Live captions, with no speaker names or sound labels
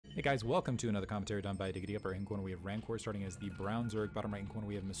Hey guys, welcome to another commentary done by Diggity. Upper right hand corner we have Rancor starting as the brown Zerg. Bottom right hand corner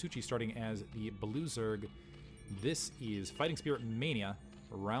we have Masucci starting as the blue Zerg. This is Fighting Spirit Mania,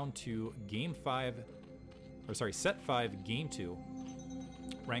 round 2, game 5, or sorry, set 5, game 2.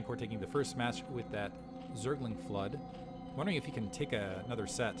 Rancor taking the first match with that Zergling Flood. Wondering if he can take another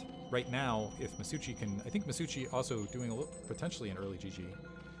set. Right now, if Masucci can, I think Masucci also doing a little, potentially an early GG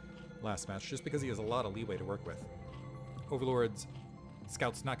last match, just because he has a lot of leeway to work with. Overlord's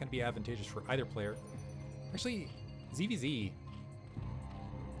Scout's not going to be advantageous for either player. Actually, ZVZ,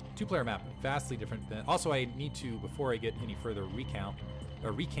 two-player map, vastly different than... Also, I need to, before I get any further,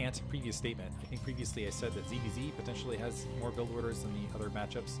 recant previous statement. I think previously I said that ZVZ potentially has more build orders than the other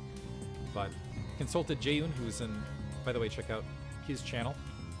matchups, but consulted Jaeun, who's in... By the way, check out his channel.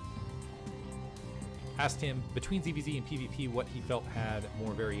 Asked him, between ZVZ and PvP, what he felt had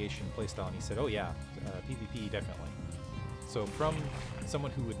more variation in playstyle, and he said, oh yeah, PvP definitely. So from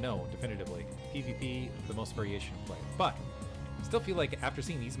someone who would know definitively, PvP, the most variation of play. But I still feel like after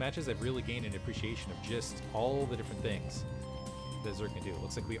seeing these matches, I've really gained an appreciation of just all the different things that Zerg can do. It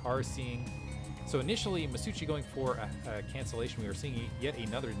looks like we are seeing... So initially, Masucci going for a cancellation, we were seeing yet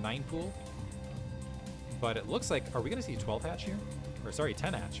another 9 pool. But it looks like... Are we going to see a 12 hatch here? Or sorry,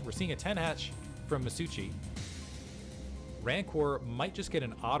 10 hatch. We're seeing a 10 hatch from Masucci. Rancor might just get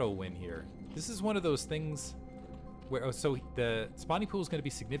an auto win here. This is one of those things... Where, so the spawning pool is going to be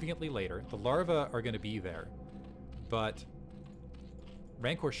significantly later. The larvae are going to be there. But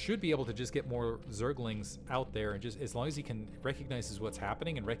Rancor should be able to just get more Zerglings out there, and just as long as he can recognizes what's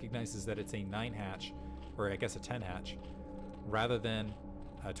happening and recognizes that it's a 9 hatch, or I guess a 10 hatch, rather than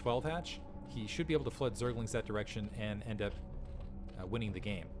a 12 hatch, he should be able to flood Zerglings that direction and end up winning the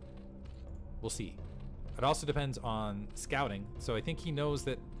game. We'll see. It also depends on scouting, so I think he knows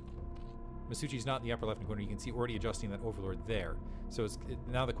that Masucci's not in the upper left-hand corner. You can see already adjusting that Overlord there. So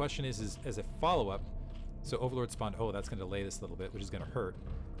now the question is as a follow-up, so Overlord spawned, oh, that's going to delay this a little bit, which is going to hurt.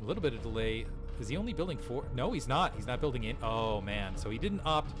 A little bit of delay. Is he only building 4? No, he's not. He's not building in. Oh, man. So he didn't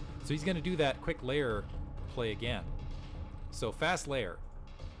opt. So he's going to do that quick layer play again. So fast layer.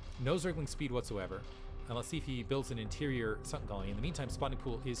 No Zergling speed whatsoever. And let's see if he builds an interior Sunken Colony. In the meantime, spawning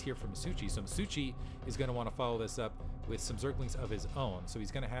pool is here for Masucci. So Masucci is going to want to follow this up with some Zerglings of his own. So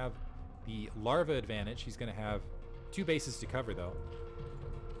he's going to have the larva advantage. He's going to have 2 bases to cover, though.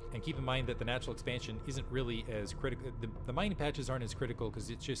 And keep in mind that the natural expansion isn't really as critical. The mining patches aren't as critical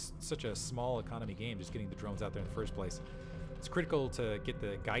because it's just such a small economy game, just getting the drones out there in the first place. It's critical to get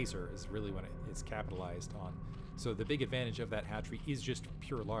the geyser is really when it's capitalized on. So the big advantage of that hatchery is just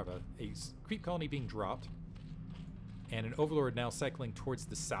pure larva. A creep colony being dropped, and an Overlord now cycling towards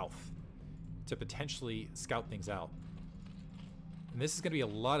the south to potentially scout things out. And this is going to be a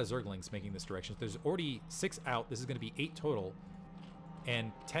lot of Zerglings making this direction. There's already 6 out. This is going to be 8 total.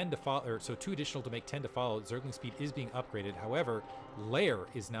 And 10 to follow, or so 2 additional to make 10 to follow. Zergling speed is being upgraded. However, Lair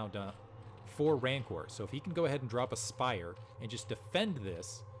is now done for Rancor. So if he can go ahead and drop a Spire and just defend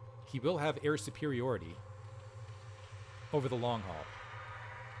this, he will have air superiority over the long haul.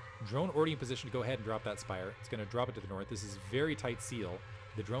 Drone already in position to go ahead and drop that Spire. It's going to drop it to the north. This is very tight seal.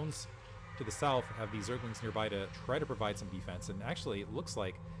 The drones to the south have these Zerglings nearby to try to provide some defense, and actually it looks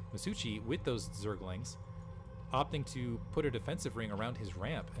like Masucci, with those Zerglings, opting to put a defensive ring around his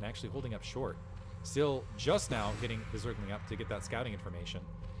ramp and actually holding up short. Still just now getting the Zergling up to get that scouting information.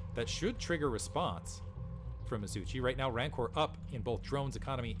 That should trigger response from Masucci. Right now Rancor up in both drones,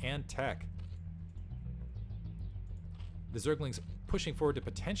 economy, and tech. The Zerglings pushing forward to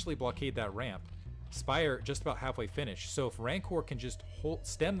potentially blockade that ramp. Spire just about halfway finished, so if Rancor can just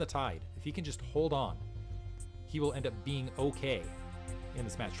stem the tide, if he can just hold on, he will end up being okay in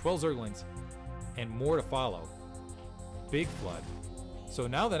this match. 12 Zerglings and more to follow. Big flood. So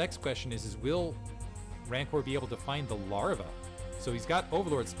now the next question is will Rancor be able to find the larva? So he's got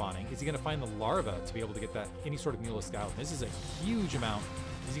Overlord spawning. Is he going to find the larva to be able to get that any sort of Mule Scout? This is a huge amount.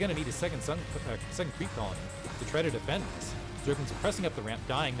 He's going to need a second creep colony to try to defend this. Zerglings pressing up the ramp,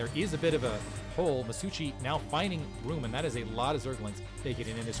 dying. There is a bit of a hole. Masucci now finding room, and that is a lot of Zerglings taking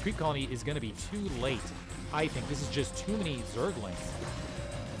it in. This creep colony is going to be too late. I think this is just too many Zerglings.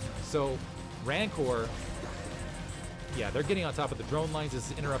 So Rancor, yeah, they're getting on top of the drone lines. This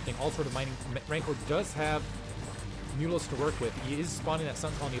is interrupting all sort of mining. Rancor does have Mules to work with. He is spawning that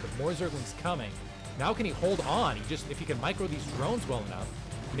Sun Colony, but more Zerglings coming. Now can he hold on? If he can micro these drones well enough,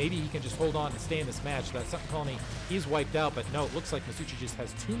 maybe he can just hold on and stay in this match. That Sun Colony is wiped out, but no, it looks like Masucci just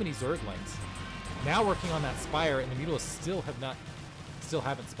has too many Zerglings. Now working on that Spire, and the Mules still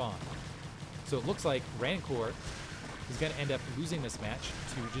haven't spawned. So it looks like Rancor is going to end up losing this match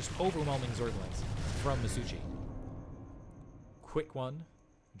to just overwhelming Zerglings from Masucci. Quick one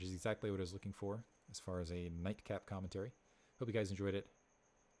which is exactly what I was looking for as far as a nightcap commentary. Hope you guys enjoyed it.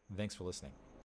 Thanks for listening.